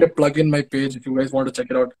trying to plug in my page if you guys want to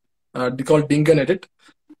check it out. They call Dingan Edit.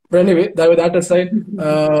 But anyway, with that aside,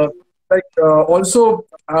 also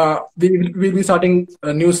we'll be starting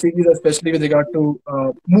a new series, especially with regard to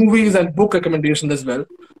movies and book recommendations as well.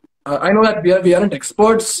 I know that we aren't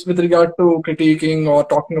experts with regard to critiquing or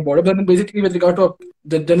talking about it, but then basically with regard to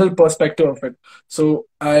the general perspective of it. So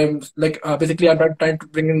I'm like basically I'm trying to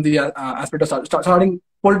bring in the aspect of starting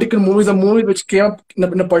political movies, a movie which came up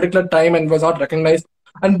in a particular time and was not recognized,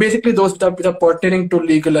 and basically those which are pertaining to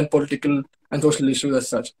legal and political and social issues as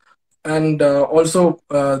such. And also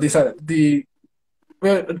these are the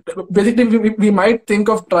well, basically we might think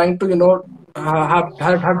of trying to have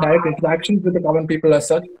direct interactions with the common people as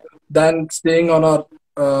such than staying on our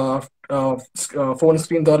phone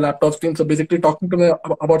screens or laptop screens. So basically talking to them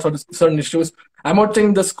about certain issues. I'm not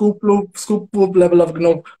saying the scoop whoop level of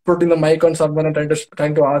putting the mic on someone and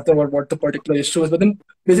trying to ask them about what the particular issue is, but then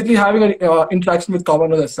basically having an interaction with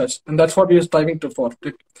commoners as such, and that's what we are striving to for.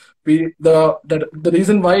 The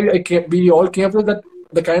reason why we all came up with that,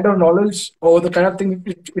 the kind of knowledge or the kind of thing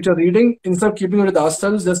which you're reading, instead of keeping it with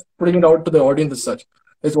ourselves, just putting it out to the audience as such,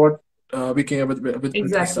 is what we came up with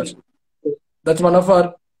as such. Exactly. That's one of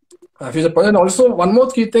our future projects. And also, one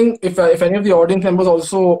more key thing, if any of the audience members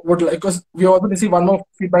also would like, because we also receive one more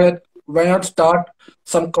feedback that why not start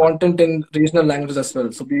some content in regional languages as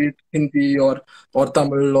well, so be it Hindi or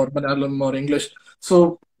Tamil or Malayalam or English.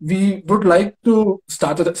 So we would like to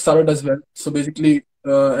start it as well. So basically,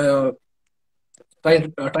 trying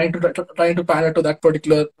to pander to that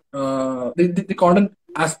particular the content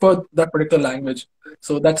as per that particular language.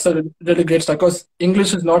 So that's a really great start, because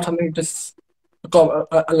English is not something just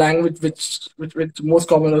a language which most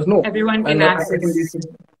commoners know. Everyone can And I think access.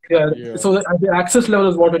 yeah. So the access level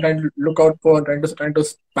is what we're trying to look out for and trying to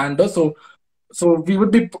pander. So we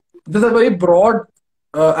would be, this is a very broad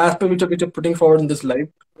aspect which are putting forward in this live.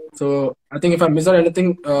 So I think if I miss out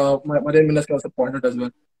anything, Maria Minas can also point out as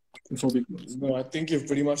well before we close. No, I think you've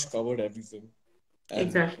pretty much covered everything. And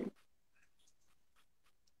Exactly.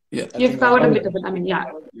 Yeah. I You've think covered a after bit of it. I mean,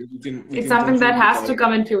 yeah, we it's can something that conclude has the to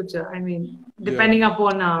come in future. I mean, depending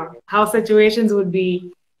upon how situations would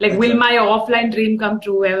be. Like, will my offline dream come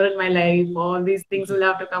true ever in my life? All these things will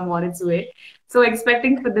have to come on its way. So,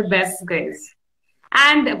 expecting for the best, guys.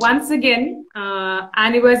 And once again,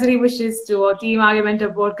 anniversary wishes to our Team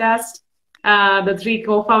Argumentor podcast, the three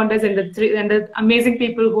co-founders and the amazing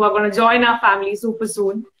people who are going to join our family super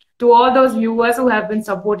soon. To all those viewers who have been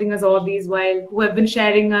supporting us all these while, who have been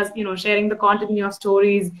sharing us, sharing the content in your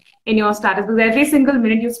stories, in your status, because every single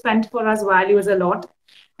minute you spent for us values a lot.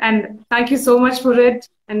 And thank you so much for it.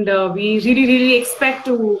 And we really, really expect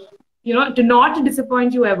to not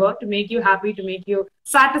disappoint you ever, to make you happy, to make you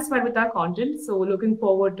satisfied with our content. So looking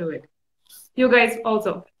forward to it. You guys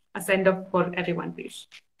also a send up for everyone, please.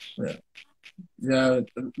 Yeah,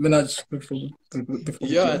 Minaj, before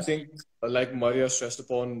Yeah, I think like Maria stressed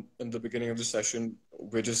upon in the beginning of the session,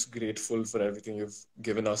 we're just grateful for everything you've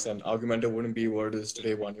given us, and Argumenta wouldn't be what it is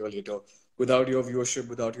today 1 year later without your viewership,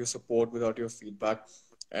 without your support, without your feedback.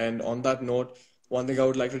 And on that note, one thing I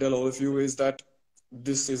would like to tell all of you is that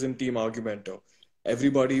this isn't Team Argumento.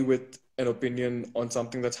 Everybody with an opinion on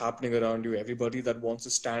something that's happening around you, everybody that wants to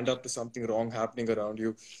stand up to something wrong happening around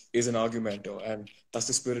you is an argumento. And that's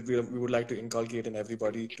the spirit we would like to inculcate in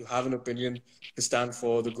everybody, to have an opinion, to stand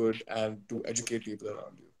for the good, and to educate people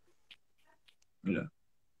around you. Yeah.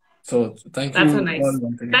 So thank That's you so nice. all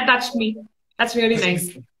once again. That touched me. That's really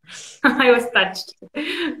nice. I was touched.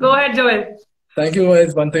 Go ahead, Joel. Thank you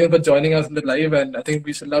guys once again for joining us in the live, and I think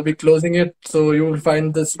we shall now be closing it. So you will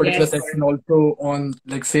find this particular section also on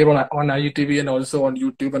save on IGTV and also on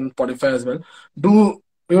YouTube and Spotify as well.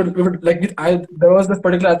 We would there was this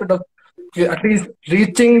particular aspect of at least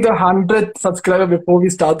reaching the 100th subscriber before we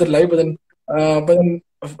start the live,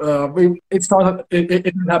 it's not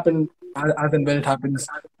it will happen as and when it happens,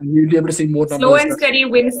 and we'll be able to see more numbers. Slow and steady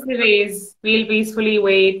wins the race. We'll peacefully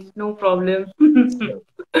wait. No problem.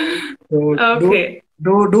 So okay.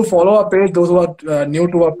 Do follow our page. Those who are new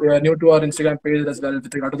to our Instagram page as well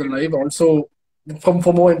with regard to the live. Also,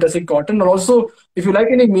 for more interesting content, and also if you like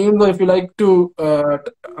any memes, or if you like to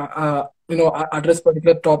address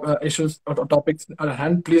particular issues or topics at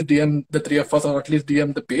hand, please DM the three of us, or at least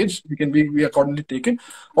DM the page. We accordingly take it.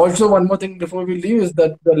 Also, one more thing before we leave is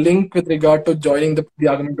that the link with regard to joining the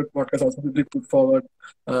Argumentor podcast also will be put forward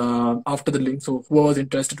after the link. So whoever's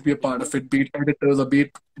interested to be a part of it, be it editors or be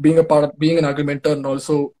it being an argumenter and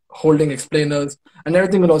also holding explainers, and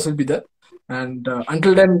everything will also be there. And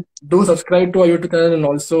until then, do subscribe to our YouTube channel, and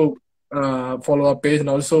also follow our page, and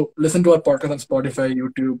also listen to our podcast on Spotify,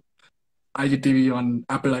 YouTube, IGTV, on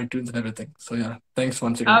Apple iTunes, and everything. So yeah, thanks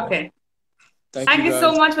once again. Okay. Thank you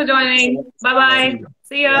so much for joining. Bye bye.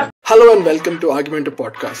 See ya. Hello and welcome to Argumentor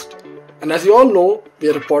Podcast. And as you all know, we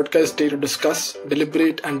are a podcast here to discuss,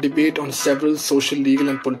 deliberate, and debate on several social, legal,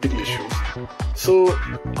 and political issues. So,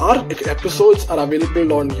 our episodes are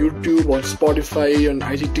available on YouTube, on Spotify, on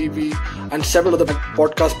IGTV, and several other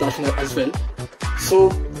podcast platforms as well. So,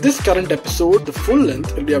 this current episode, the full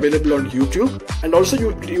length, will be available on YouTube, and also you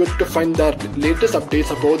will be able to find the latest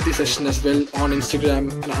updates about the session as well on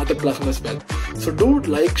Instagram and other platforms as well. So, do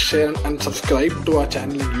like, share, and subscribe to our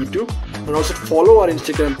channel on YouTube, and also follow our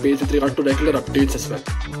Instagram page with regard to regular updates as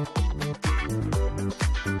well.